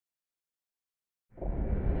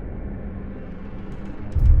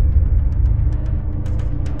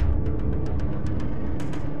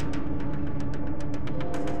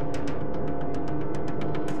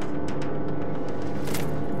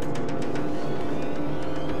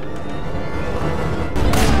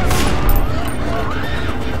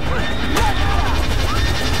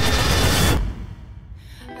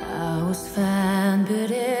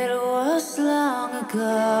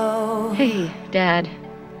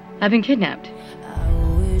I've been kidnapped.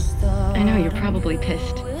 I know, you're probably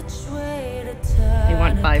pissed. They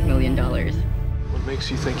want $5 million. What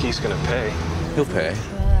makes you think he's gonna pay? He'll pay.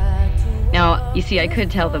 Now, you see, I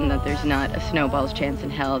could tell them that there's not a snowball's chance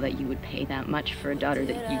in hell that you would pay that much for a daughter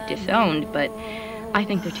that you disowned, but I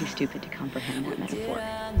think they're too stupid to comprehend that metaphor.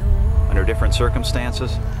 Under different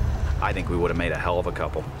circumstances, I think we would have made a hell of a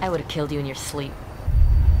couple. I would have killed you in your sleep.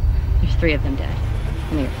 There's 3 of them dead,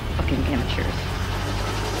 and they're fucking amateurs.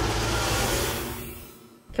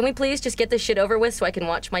 Can we please just get this shit over with so I can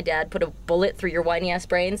watch my dad put a bullet through your whiny-ass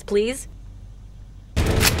brains, please?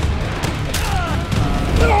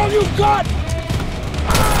 That's all you got!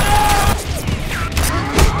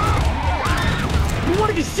 You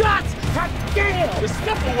wanna get shot? God damn! Just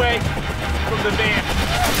step away from the van.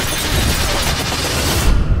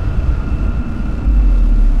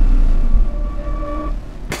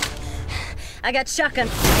 I got shotgun.